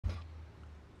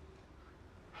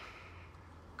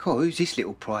God, who's this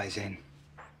little prize then?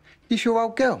 This your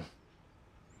old girl?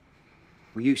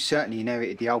 Well, you certainly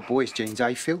inherited the old boy's genes,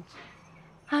 eh, Phil?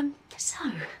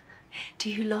 So, do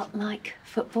you lot like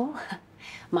football?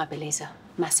 My Billy's a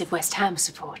massive West Ham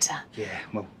supporter. Yeah,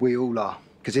 well, we all are.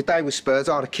 Because if they were Spurs,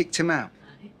 I'd have kicked him out.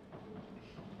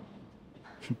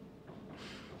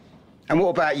 And what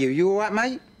about you? You all right,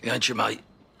 mate? He ain't your mate.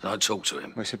 Don't talk to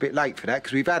him. Well, it's a bit late for that,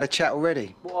 because we've had a chat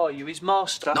already. What are you, his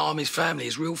master? No, I'm his family,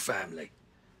 his real family.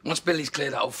 Once Billy's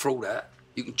cleared that old fraud out,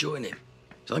 you can join him.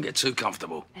 So don't get too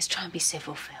comfortable. Let's try and be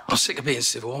civil, Phil. I'm sick of being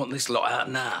civil. I want this lot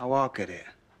out now. Oh, I get it.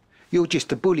 You're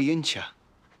just a bully, ain't you?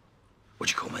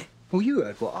 What'd you call me? Well, you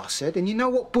heard what I said, and you know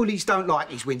what bullies don't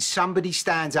like is when somebody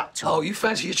stands up to them. Oh, you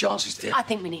fancy your chances, dear? I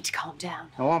think we need to calm down.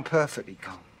 Oh, I'm perfectly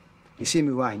calm. It's him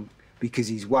who ain't, because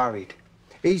he's worried.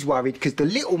 He's worried because the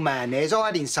little man there's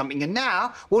hiding something, and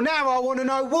now I want to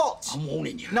know what. I'm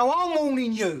warning you. No, I'm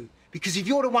warning you. Because if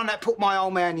you're the one that put my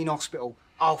old man in hospital,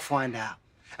 I'll find out.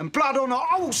 And blood on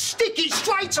I will stick it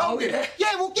straight on you. Yeah?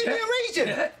 Yeah, well, give me a reason.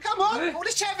 Yeah. Come on, well,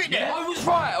 let's have it now. I was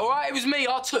right, all right? It was me.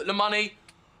 I took the money.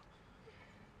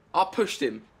 I pushed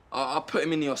him. I put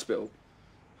him in the hospital.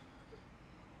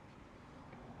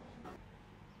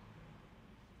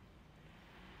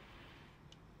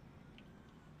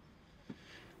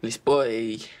 This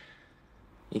boy,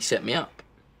 he set me up.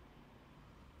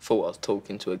 Thought I was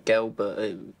talking to a girl, but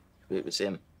it was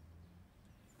him.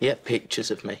 He had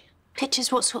pictures of me.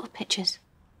 Pictures? What sort of pictures?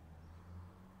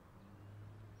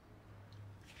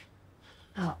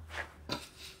 Oh.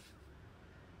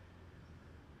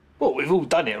 Well, we've all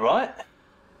done it, right?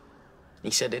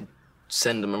 He said he'd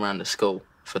send them around the school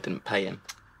if I didn't pay him.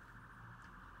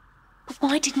 But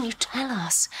why didn't you tell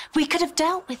us? We could have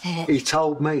dealt with it. He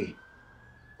told me.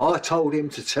 I told him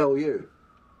to tell you.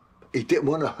 He didn't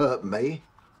want to hurt me.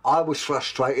 I was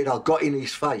frustrated. I got in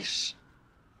his face.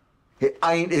 It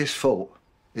ain't his fault.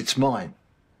 It's mine.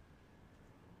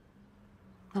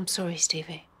 I'm sorry,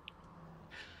 Stevie.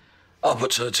 I'll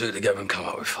put two and two together and come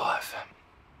up with 5.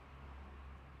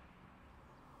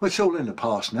 Well, it's all in the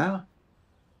past now.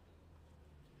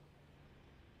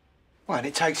 Well, and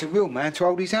it takes a real man to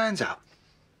hold his hands up.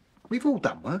 We've all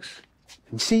done worse.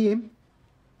 And see him?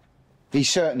 He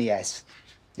certainly has.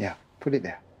 Yeah, put it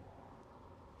there.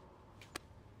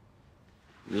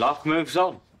 Life moves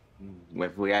on,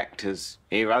 whether we act as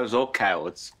heroes or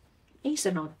cowards. He's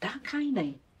an odd duck, ain't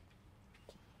he?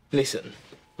 Listen,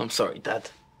 I'm sorry, Dad.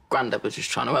 Grandad was just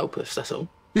trying to help us, that's all.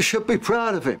 You should be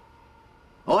proud of him.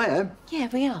 I am. Yeah,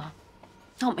 we are.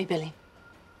 Aren't we, Billy?